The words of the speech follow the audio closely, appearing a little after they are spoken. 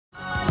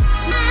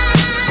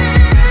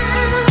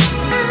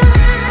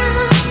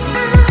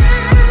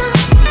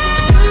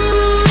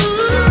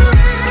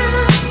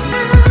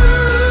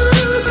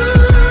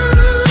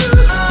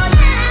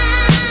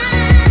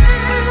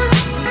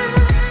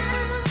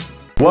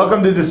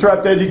Welcome to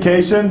Disrupt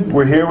Education.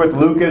 We're here with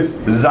Lucas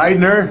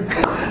Zeidner.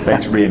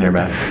 Thanks for being here,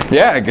 man.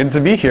 Yeah, good to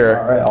be here.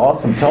 All right,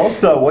 awesome. Tell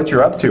us what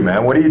you're up to,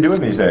 man. What are you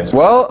doing these days?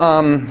 Well,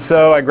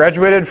 so I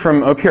graduated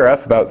from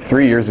OPRF about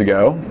 3 years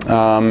ago,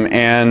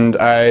 and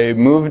I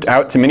moved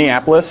out to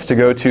Minneapolis to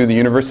go to the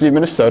University of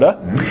Minnesota.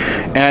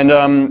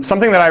 And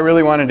something that I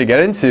really wanted to get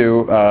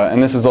into,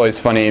 and this is always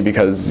funny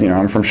because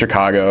I'm from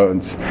Chicago.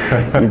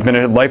 I've been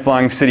a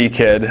lifelong city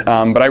kid,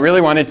 but I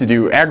really wanted to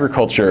do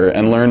agriculture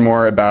and learn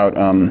more about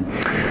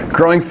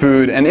growing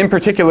food, and in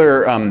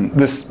particular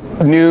this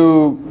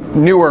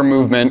newer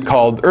movement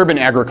called urban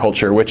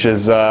agriculture, which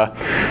is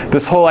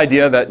this whole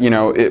idea that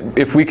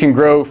if we can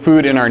grow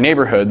food in our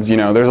neighborhoods,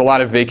 there's a lot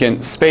of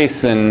vacant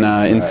space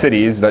in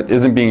cities that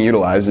isn't being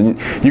utilized, and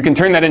you can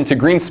turn that into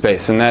green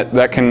space, and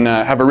that can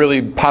have a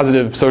really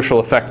positive social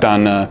effect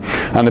on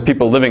the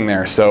people living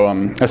there. So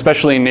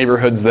especially in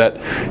neighborhoods that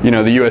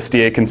the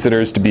USDA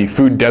considers to be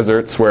food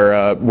deserts,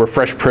 where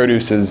fresh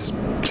produce is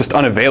just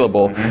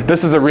unavailable.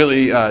 This is a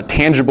really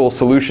tangible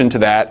solution to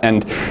that,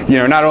 and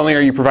not only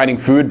are you providing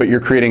food, but you're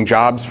creating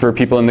jobs for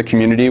people in the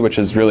community, which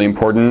is really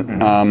important.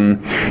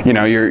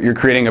 You're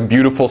creating a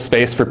beautiful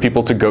space for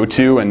people to go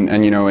to and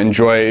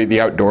enjoy the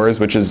outdoors,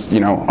 which is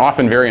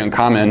often very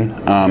uncommon.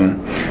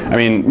 I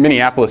mean,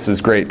 Minneapolis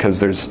is great because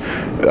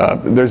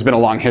there's been a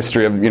long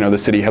history of the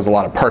city has a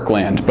lot of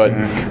parkland, but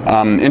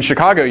in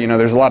Chicago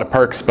there's a lot of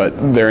parks,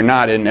 but they're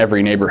not in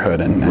every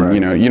neighborhood, and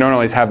you don't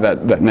always have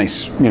that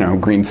nice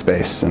green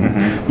space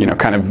and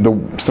kind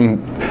of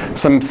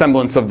some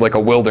semblance of like a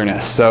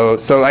wilderness.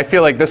 So I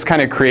feel like this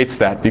kind of creates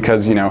that,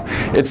 because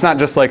it's not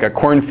just like a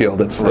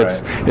cornfield. It's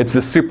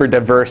this super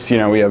diverse.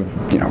 We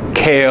have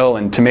kale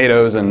and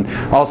tomatoes and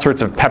all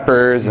sorts of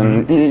peppers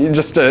and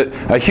just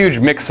a huge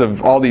mix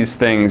of all these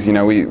things.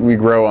 We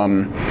grow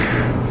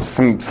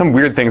some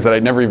weird things that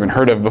I'd never even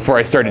heard of before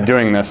I started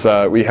doing this.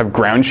 We have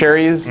ground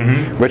cherries,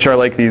 which are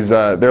like these.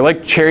 They're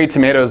like cherry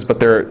tomatoes, but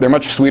they're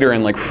much sweeter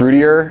and like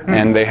fruitier,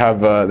 and they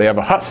have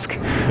a husk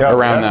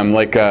around them,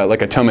 like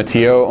a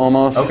tomatillo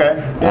almost.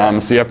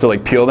 So you have to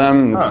like peel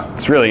them.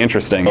 It's really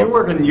interesting.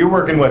 You're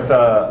working with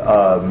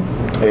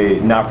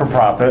a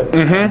not-for-profit,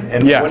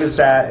 and yes. What is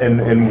that,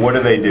 and what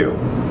do they do?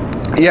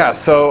 Yeah,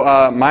 so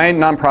my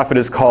nonprofit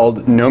is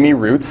called NoMi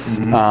Roots,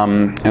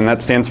 and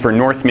that stands for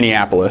North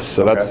Minneapolis.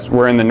 So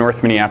we're in the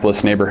North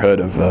Minneapolis neighborhood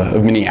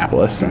of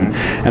Minneapolis,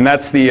 and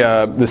that's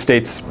the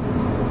state's.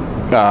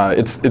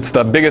 It's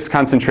the biggest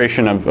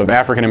concentration of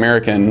African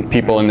American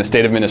people in the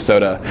state of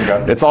Minnesota.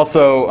 It's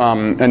also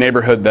a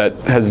neighborhood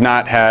that has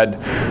not had,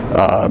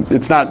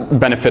 it's not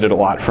benefited a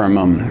lot from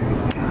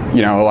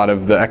a lot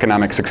of the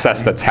economic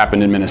success that's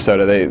happened in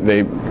Minnesota.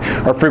 They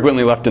are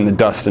frequently left in the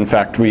dust. In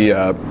fact,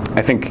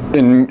 I think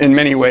in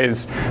many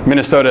ways,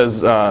 Minnesota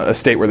is a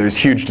state where there's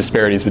huge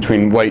disparities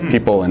between white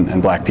people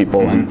and black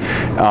people,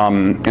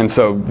 and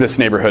so this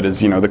neighborhood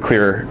is the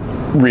clear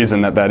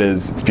reason that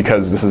is. It's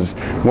because this is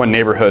one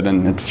neighborhood,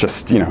 and it's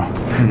just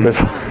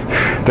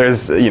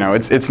there's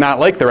it's not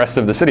like the rest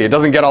of the city. It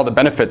doesn't get all the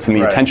benefits and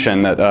the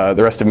attention that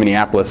the rest of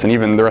Minneapolis and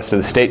even the rest of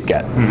the state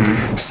get.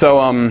 So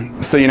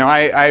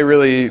I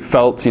really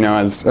felt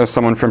as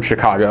someone from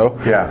Chicago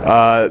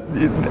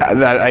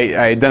that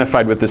I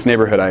identified with this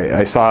neighborhood.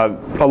 I saw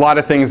a lot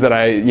of things that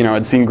I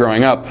had seen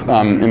growing up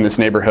in this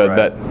neighborhood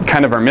that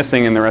kind of are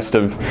missing in the rest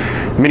of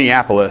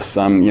Minneapolis.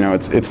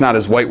 It's not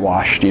as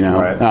whitewashed,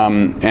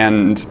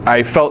 and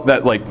I felt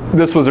that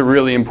this was a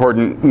really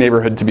important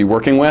neighborhood to be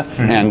working with,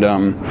 and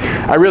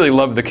I really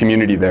love the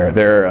community there.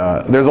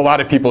 There's a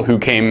lot of people who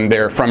came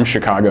there from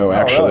Chicago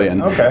actually,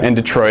 and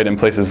Detroit and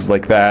places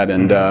like that,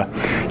 and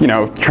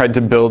tried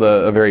to build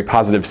a very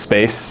positive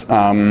space,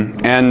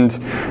 and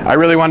I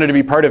really wanted to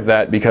be part of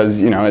that because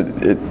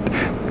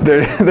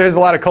there's a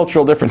lot of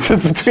cultural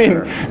differences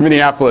between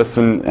Minneapolis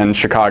and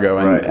Chicago,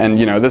 and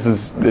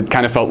it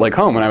kind of felt like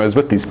home when I was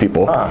with these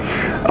people,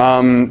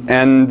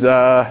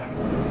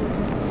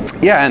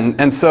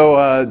 and so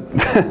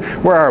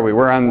where are we?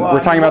 We're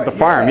talking about the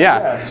farm.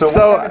 So what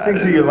are the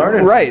things that you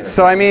learned? Right.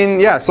 So I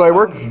mean, so I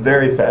work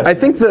very fast. I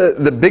think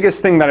the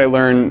biggest thing that I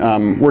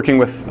learned working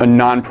with a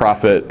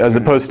nonprofit, as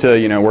opposed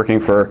to working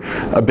for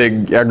a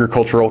big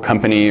agricultural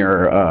company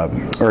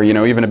or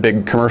even a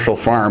big commercial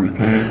farm,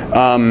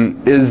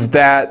 is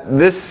that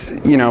this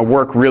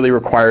work really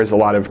requires a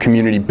lot of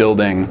community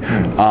building.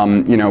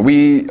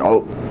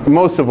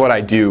 Most of what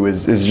I do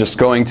is just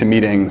going to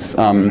meetings,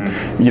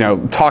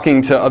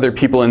 talking to other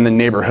people in the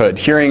neighborhood,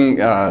 hearing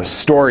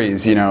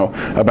stories,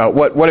 about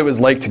what it was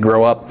like to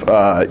grow up,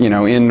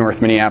 in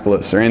North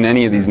Minneapolis or in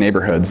any of these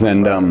neighborhoods,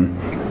 and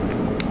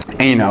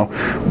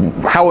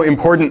how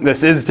important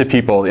this is to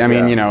people. I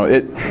mean,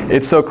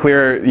 it's so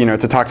clear,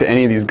 to talk to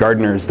any of these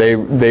gardeners. They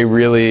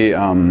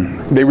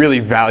really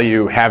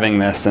value having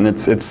this, and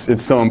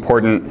it's so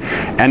important.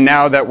 And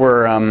now that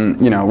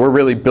we're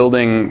really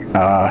building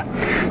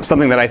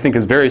something that I think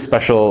is very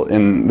special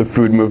in the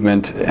food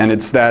movement, and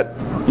it's that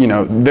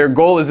their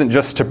goal isn't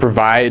just to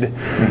provide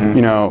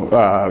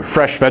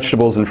fresh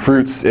vegetables and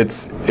fruits.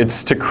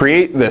 It's to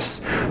create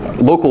this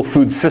local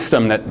food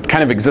system that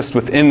kind of exists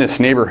within this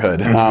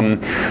neighborhood.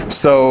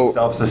 So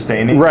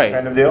self-sustaining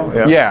kind of deal.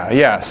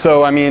 Yeah.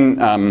 So I mean,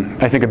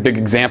 I think a big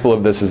example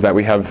of this is that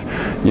we have,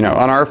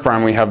 on our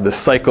farm we have this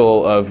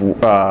cycle of,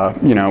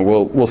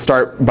 we'll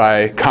start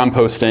by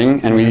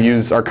composting, and we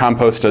use our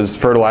compost as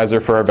fertilizer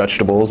for our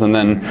vegetables, and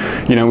then,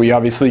 we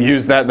obviously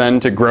use that then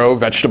to grow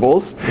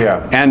vegetables.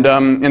 Yeah. And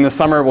in the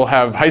summer we'll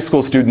have high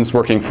school students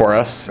working for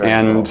us,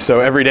 and so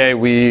every day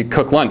we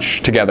cook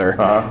lunch together,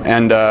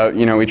 and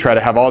we try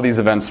to have all these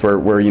events where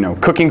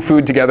cooking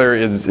food together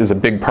is a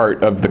big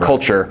part of the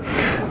culture,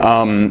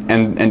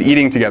 and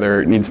eating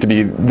together needs to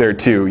be there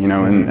too,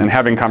 and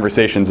having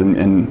conversations,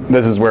 and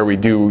this is where we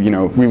do,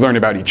 we learn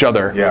about each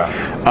other.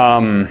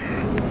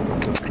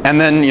 And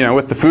then,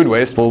 with the food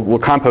waste, we'll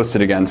compost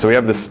it again. So we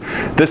have this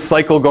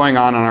cycle going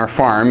on our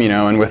farm,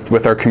 and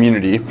with our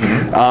community.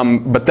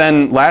 But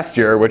then last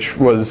year, which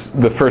was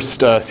the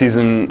first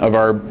season of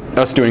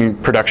us doing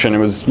production, it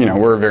was,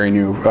 we're a very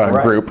new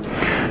group.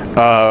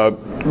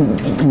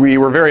 We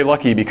were very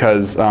lucky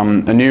because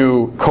a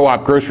new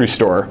co-op grocery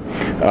store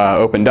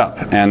opened up,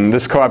 and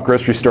this co-op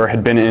grocery store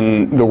had been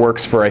in the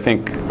works for, I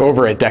think,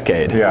 over a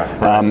decade.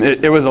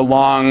 It was a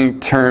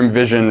long-term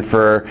vision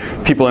for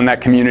people in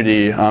that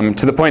community,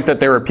 to the point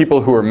that there were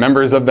people who were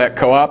members of that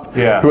co-op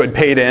who had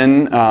paid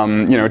in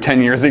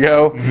 10 years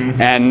ago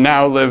and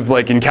now live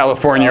like in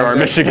California or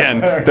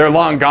Michigan. They're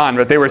long gone,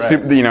 but they were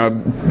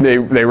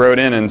they wrote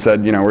in and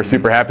said, we're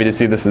super happy to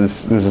see this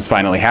is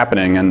finally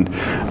happening, and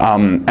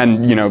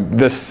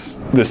this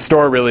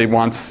store really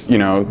wants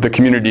the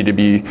community to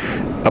be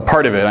a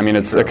part of it. I mean,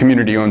 it's a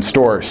community-owned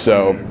store,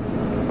 so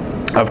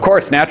of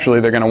course, naturally,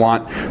 they're going to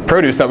want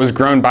produce that was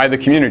grown by the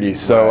community.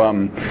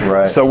 So,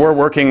 so we're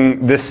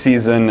working this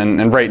season,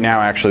 and right now,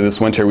 actually, this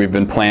winter, we've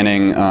been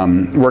planning.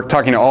 We're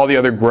talking to all the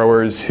other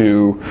growers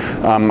who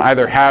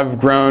either have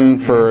grown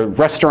for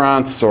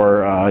restaurants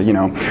or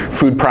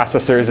food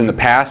processors in the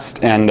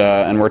past,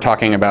 and we're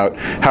talking about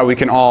how we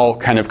can all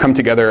kind of come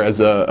together as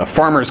a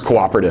farmers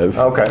cooperative.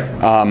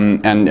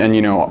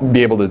 And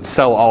be able to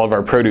sell all of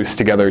our produce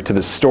together to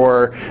the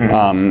store,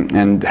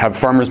 and have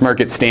farmers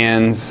market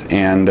stands,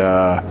 and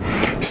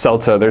sell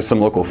to, there's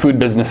some local food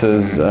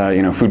businesses,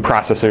 food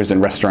processors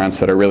and restaurants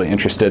that are really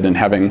interested in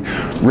having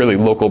really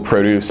local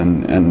produce.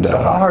 And so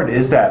how hard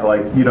is that?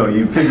 Like,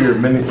 you figure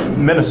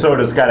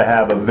Minnesota's got to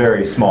have a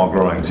very small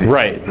growing season.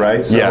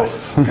 Right? So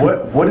yes.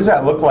 What does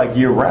that look like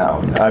year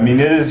round? I mean,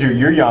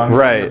 you're young,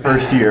 your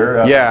first year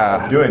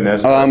of doing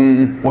this.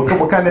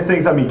 What kind of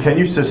things, I mean, can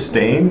you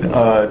sustain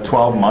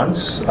 12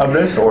 months of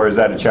this, or is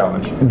that a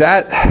challenge?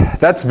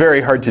 That's very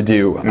hard to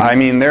do. I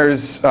mean,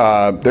 there's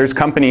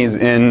companies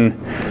in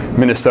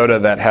Minnesota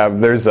that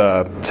have, there's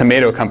a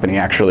tomato company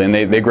actually, and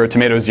they grow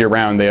tomatoes year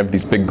round. They have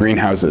these big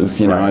greenhouses,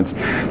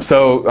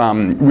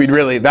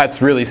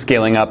 that's really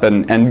scaling up,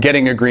 and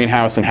getting a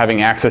greenhouse and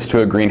having access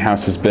to a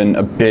greenhouse has been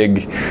a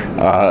big,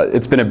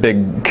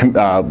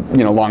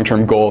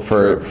 long-term goal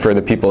for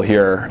the people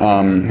here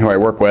who I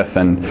work with.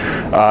 And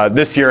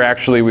this year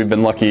actually we've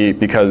been lucky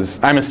because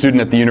I'm a student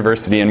at the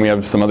university, and we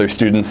have some other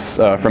students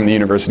from the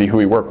university who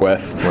we work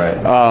with.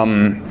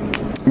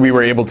 We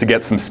were able to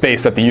get some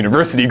space at the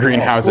university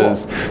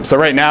greenhouses. So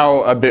right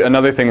now,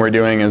 another thing we're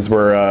doing is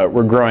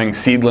we're growing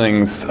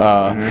seedlings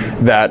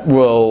that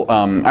will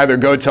either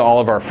go to all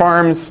of our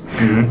farms,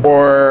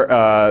 or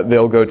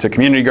they'll go to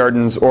community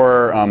gardens,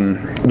 or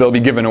they'll be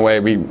given away.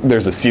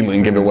 There's a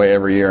seedling giveaway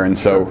every year, and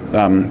so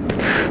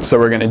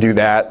we're going to do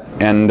that,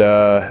 and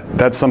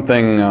that's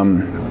something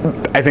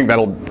I think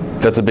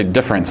that's a big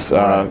difference,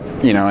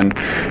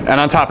 and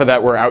on top of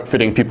that, we're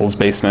outfitting people's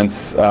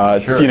basements.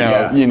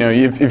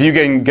 If you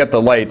can get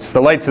the lights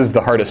is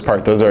the hardest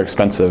part. Those are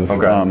expensive.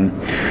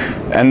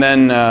 And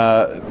then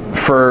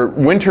for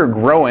winter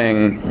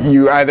growing,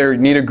 you either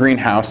need a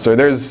greenhouse, or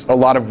there's a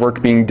lot of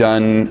work being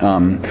done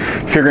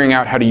figuring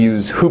out how to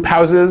use hoop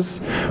houses,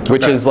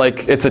 which is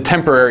like, it's a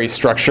temporary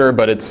structure,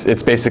 but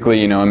it's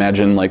basically,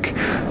 imagine like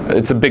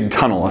it's a big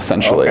tunnel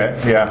essentially.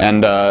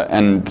 And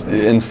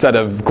instead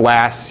of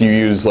glass, you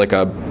use like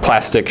a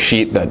plastic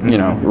sheet that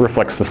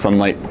reflects the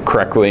sunlight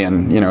correctly,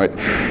 and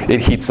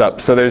it heats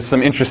up. So there's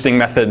some interesting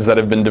methods that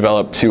have been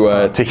developed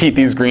to heat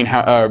these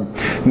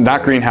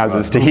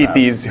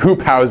these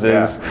hoop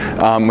houses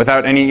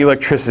without any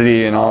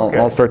electricity and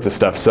all sorts of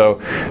stuff. So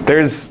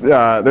there's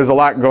a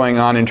lot going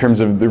on in terms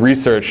of the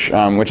research,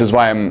 which is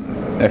why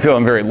I feel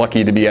I'm very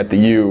lucky to be at the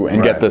U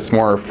and get this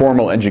more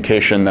formal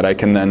education that I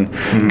can then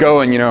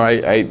go and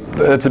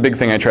that's a big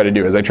thing I try to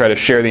do, is I try to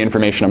share the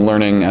information I'm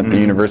learning at the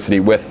university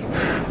with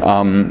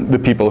the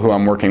people who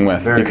I'm working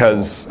with,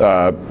 because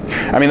I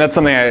mean, that's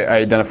something I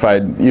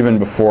identified even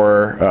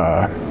before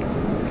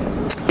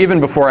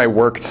I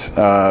worked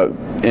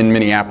in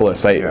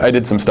Minneapolis. I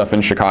did some stuff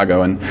in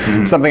Chicago, and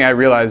something I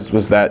realized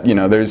was that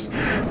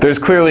there's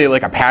clearly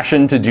like a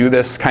passion to do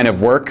this kind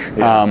of work,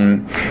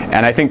 and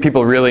I think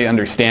people really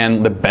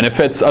understand the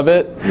benefits of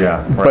it.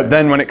 But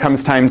then when it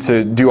comes time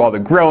to do all the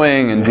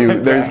growing and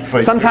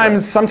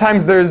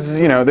sometimes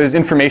there's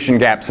information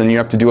gaps, and you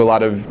have to do a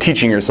lot of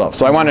teaching yourself.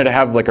 So I wanted to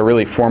have like a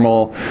really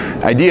formal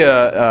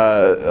idea,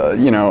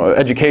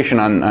 education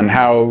on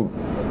how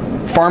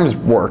farms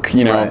work,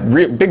 you know,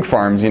 big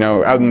farms, you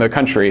know, out in the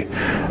country,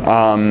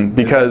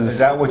 because is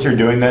that what you're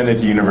doing then at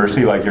the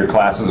university? Like your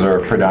classes are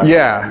predominantly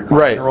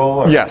agricultural?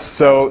 Or? Yes.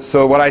 So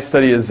what I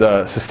study is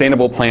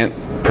sustainable plant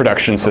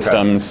production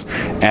systems,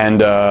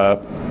 and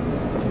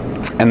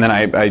then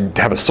I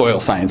have a soil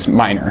science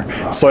minor.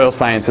 Soil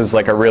science is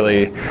like a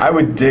really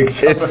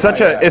it's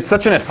such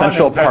an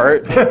essential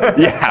part.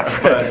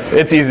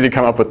 It's easy to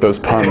come up with those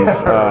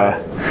puns.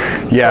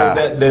 Yeah.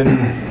 So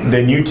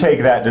then you take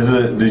that.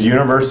 Does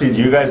university?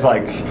 Do you guys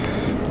like?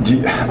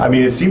 I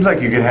mean, it seems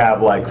like you could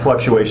have like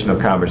fluctuation of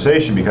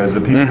conversation because the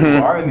people who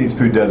are in these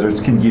food deserts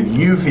can give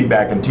you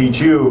feedback and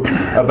teach you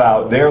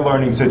about their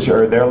learning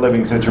or their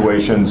living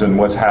situations and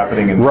what's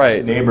happening in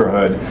the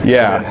neighborhood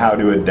and how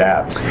to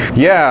adapt.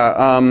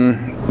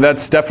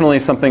 That's definitely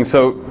something.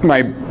 So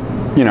my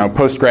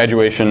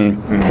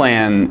post-graduation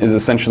plan is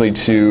essentially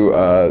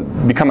to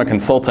become a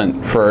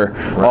consultant for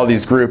all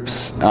these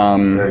groups,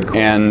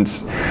 and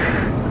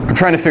I'm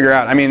trying to figure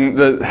out, I mean,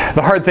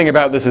 the hard thing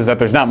about this is that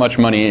there's not much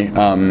money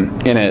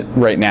in it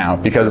right now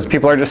because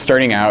people are just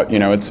starting out, you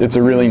know, it's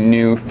a really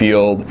new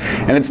field,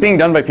 and it's being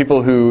done by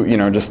people who, you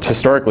know, just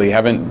historically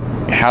haven't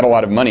had a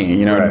lot of money,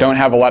 you know, don't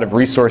have a lot of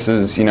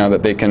resources, you know,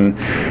 that they can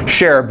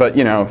share, but,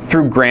 you know,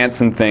 through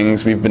grants and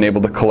things, we've been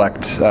able to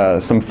collect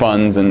some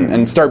funds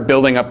and start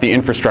building up the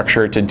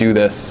infrastructure to do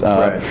this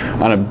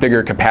on a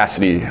bigger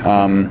capacity,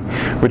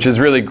 which is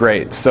really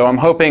great. So I'm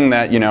hoping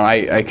that, you know,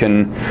 I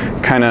can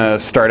kind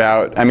of start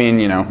out, I mean,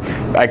 you know,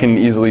 I can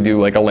easily do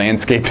like a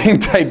landscaping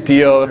type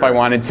deal if I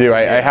wanted to.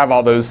 I have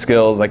all those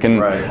skills. I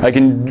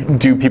can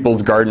do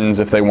people's gardens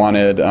if they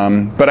wanted.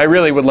 But I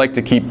really would like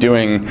to keep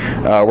doing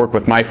work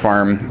with my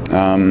farm.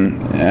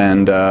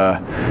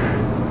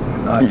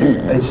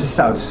 It just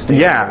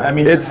outstanding. Yeah, I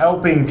mean, it's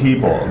helping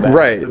people.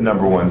 That's the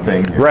number one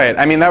thing here. Right.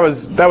 I mean, that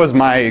was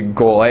my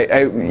goal.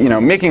 You know,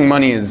 making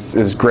money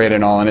is great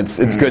and all, and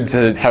it's good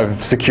to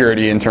have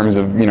security in terms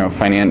of, you know,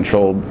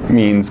 financial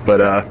means,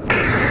 but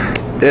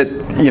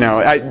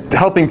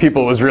helping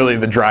people was really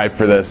the drive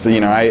for this. You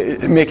know,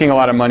 making a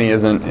lot of money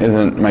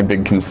isn't my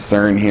big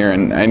concern here,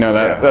 and I know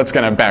that that's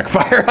going to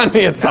backfire on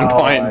me at some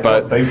point. But I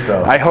don't think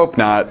so. I hope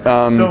not.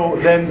 So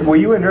then, were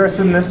you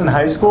interested in this in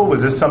high school?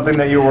 Was this something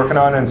that you were working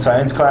on in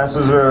science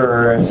classes,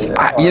 or?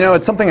 You know,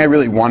 it's something I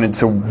really wanted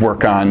to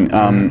work on,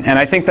 and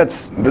I think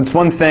that's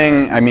one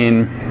thing. I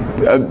mean,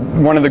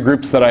 one of the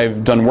groups that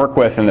I've done work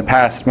with in the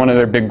past, one of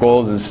their big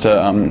goals is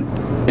to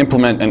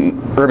implement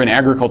an urban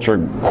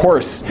agriculture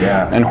course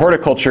and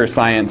horticulture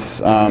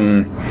science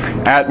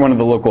at one of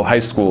the local high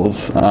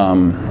schools.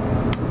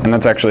 And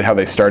that's actually how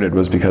they started,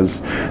 was because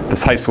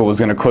this high school was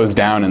going to close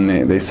down,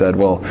 and they said,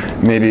 well,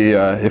 maybe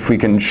if we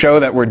can show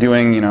that we're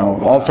doing, you know,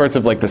 all sorts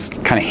of like this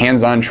kind of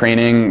hands-on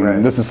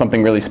training, this is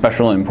something really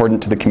special and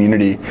important to the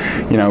community,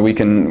 you know, we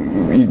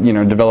can, you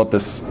know, develop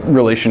this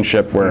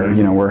relationship where,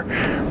 you know,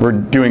 we're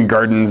doing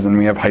gardens and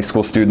we have high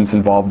school students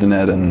involved in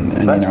it, and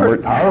that's, you know,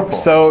 pretty powerful.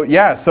 So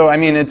so I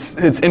mean, it's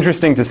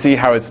interesting to see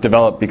how it's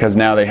developed, because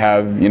now they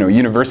have, you know,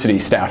 university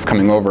staff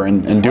coming over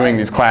and doing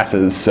these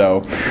classes.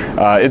 So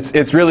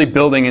it's really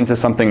building into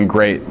something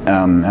great,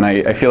 and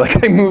I feel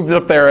like I moved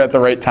up there at the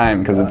right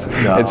time, because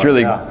it's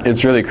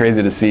really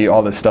crazy to see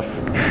all this stuff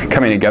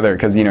coming together,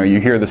 because, you know,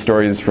 you hear the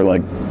stories for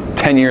like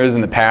 10 years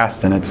in the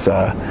past, and it's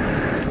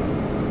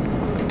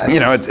you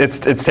know,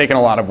 it's taken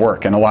a lot of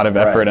work and a lot of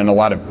effort and a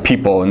lot of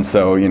people, and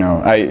so, you know,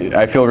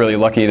 I feel really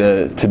lucky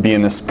to be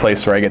in this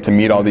place where I get to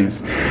meet all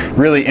these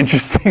really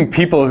interesting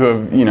people who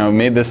have, you know,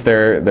 made this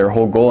their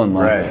whole goal in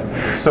life.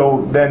 Right.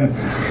 So then,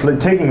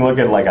 taking a look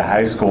at like a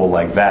high school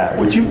like that,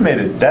 which you've made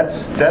it,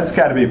 that's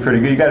got to be pretty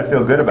good. You got to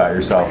feel good about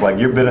yourself. Like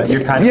you're kind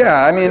of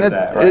I mean,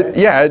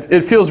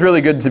 it feels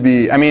really good to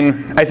be. I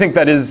mean, I think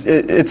that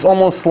it's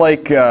almost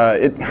like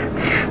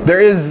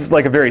there is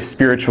like a very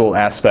spiritual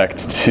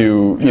aspect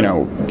to, you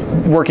know,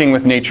 working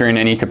with nature in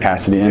any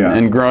capacity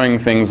and growing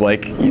things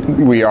like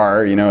we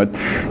are, you know,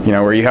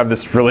 where you have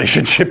this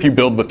relationship you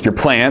build with your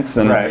plants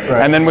and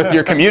then with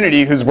your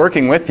community who's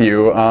working with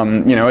you.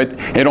 You know,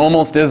 it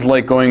almost is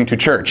like going to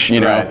church.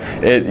 You know,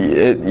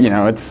 you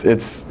know, it's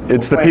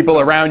the people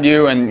around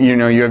you, and, you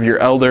know, you have your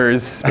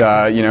elders,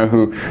 you know,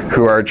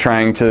 who are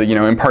trying to, you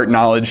know, impart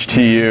knowledge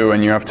to you,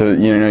 and you have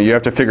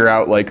to figure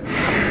out, like,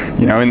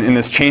 you know, in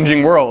this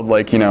changing world,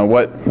 like, you know,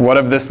 what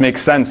of this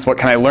makes sense? What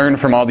can I learn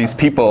from all these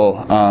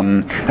people?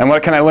 And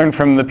what can I learn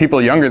from the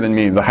people younger than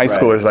me, the high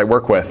schoolers I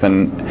work with,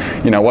 and,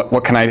 you know,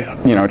 what can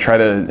I, you know, try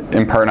to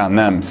impart on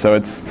them? So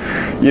it's,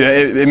 you know,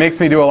 it makes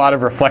me do a lot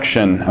of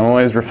reflection. I'm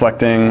always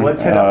reflecting.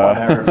 Let's hit up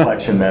on that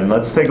reflection then.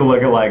 Let's take a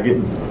look at, like,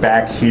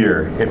 back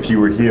here, if you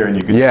were here and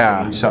you could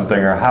change something,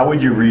 or how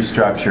would you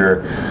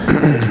restructure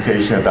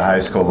education at the high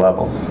school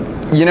level?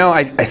 You know,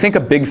 I think a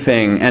big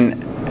thing,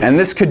 and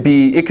this could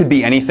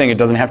be anything. It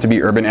doesn't have to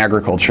be urban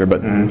agriculture,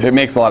 but it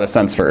makes a lot of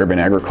sense for urban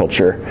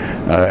agriculture,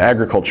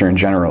 agriculture in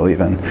general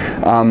even.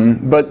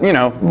 But, you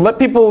know, let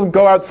people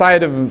go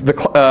outside of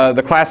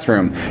the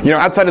classroom, you know,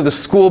 outside of the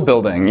school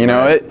building, you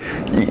know,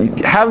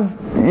 have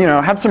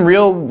have some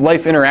real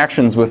life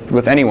interactions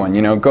with anyone.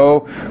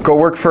 Go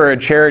work for a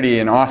charity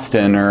in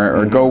Austin,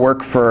 or go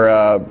work for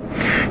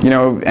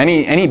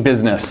any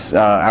business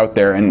out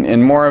there,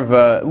 and more of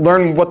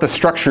learn what the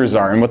structures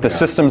are and what the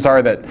systems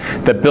are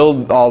that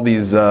build all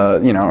these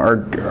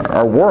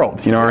our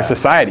world, our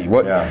society.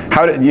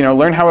 How to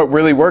learn how it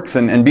really works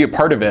and be a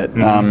part of it.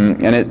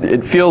 And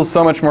it feels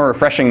so much more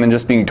refreshing than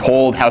just being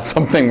told how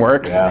something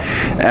works.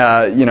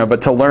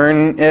 But to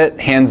learn it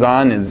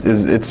hands-on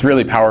it's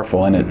really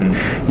powerful, and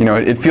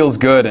it feels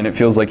good, and it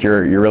feels like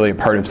you're really a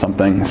part of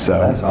something. So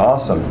that's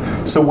awesome.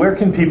 So where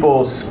can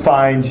people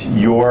find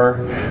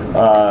your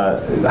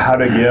how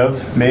to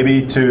give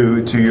maybe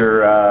to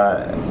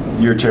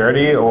your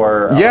charity,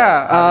 or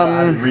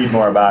read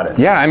more about it?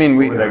 Yeah, I mean,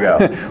 where they go?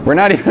 We're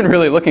not even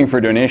really looking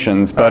for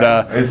donations, but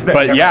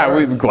yeah,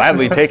 we'd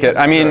gladly take it.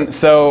 I mean,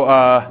 so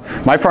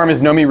my farm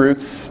is NoMi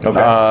Roots. Okay.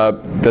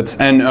 That's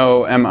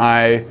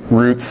NoMi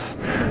Roots,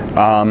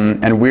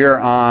 and we're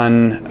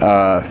on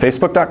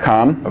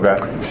Facebook.com. Okay.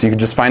 So you can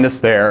just find us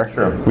there.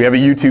 Sure. We have a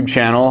YouTube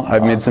channel.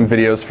 I've made some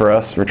videos for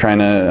us. We're trying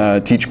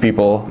to teach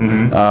people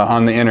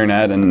on the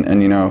internet,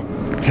 and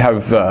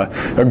have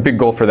a big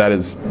goal for that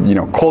is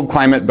cold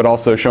climate, but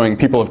also showing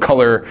people of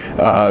color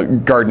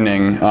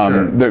gardening.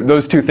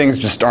 Those two things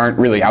just aren't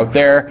really out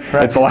there.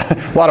 Right. It's a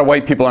lot of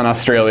white people in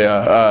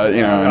Australia,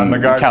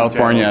 in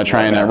California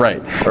trying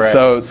to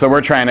So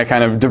we're trying to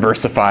kind of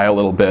diversify a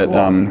little bit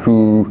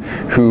who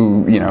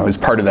is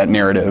part of that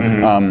narrative.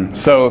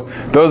 So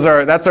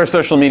that's our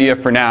social media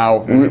for now.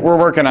 We're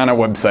working on a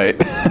website.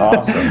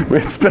 Awesome.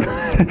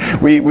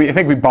 I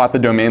think we bought the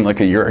domain like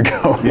a year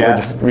ago. Yeah.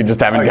 We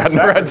just haven't gotten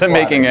around to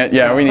making it.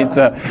 Yeah, we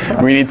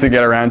need to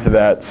get around to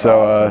that.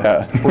 So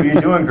awesome. Well,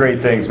 you're doing great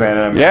things, man.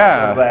 And I'm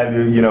so glad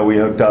we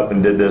hooked up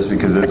and did this,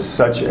 because it's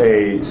such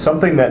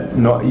something that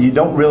you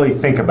don't really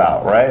think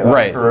about, right?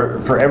 Like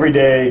for every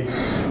day,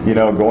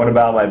 going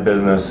about my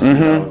business,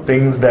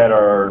 things that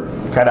are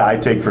kind of I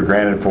take for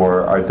granted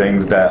are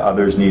things that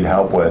others need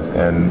help with,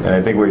 and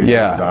I think what you're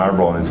doing is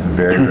honorable, and it's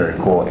very, very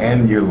cool,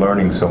 and you're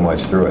learning so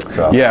much through it.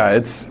 So yeah,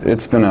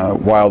 it's been a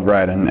wild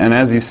ride, and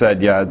as you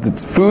said,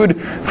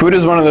 food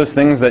is one of those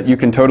things that you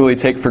can totally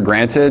take for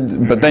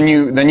granted, but then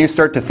you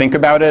start to think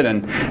about it,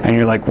 and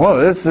you're like, whoa,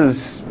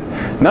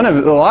 a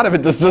lot of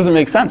it just doesn't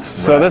make sense.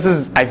 So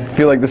I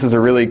feel like this is a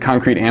really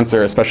concrete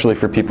answer, especially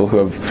for people who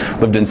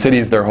have lived in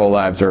cities their whole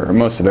lives, or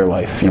most of their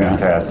life.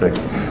 Fantastic.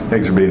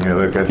 Thanks for being here,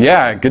 Lucas.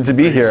 Yeah, good to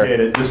be here. Appreciate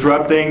it.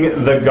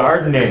 Disrupting the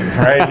gardening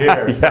right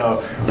here. Yes.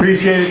 So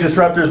appreciate it,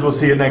 disruptors. We'll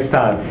see you next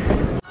time.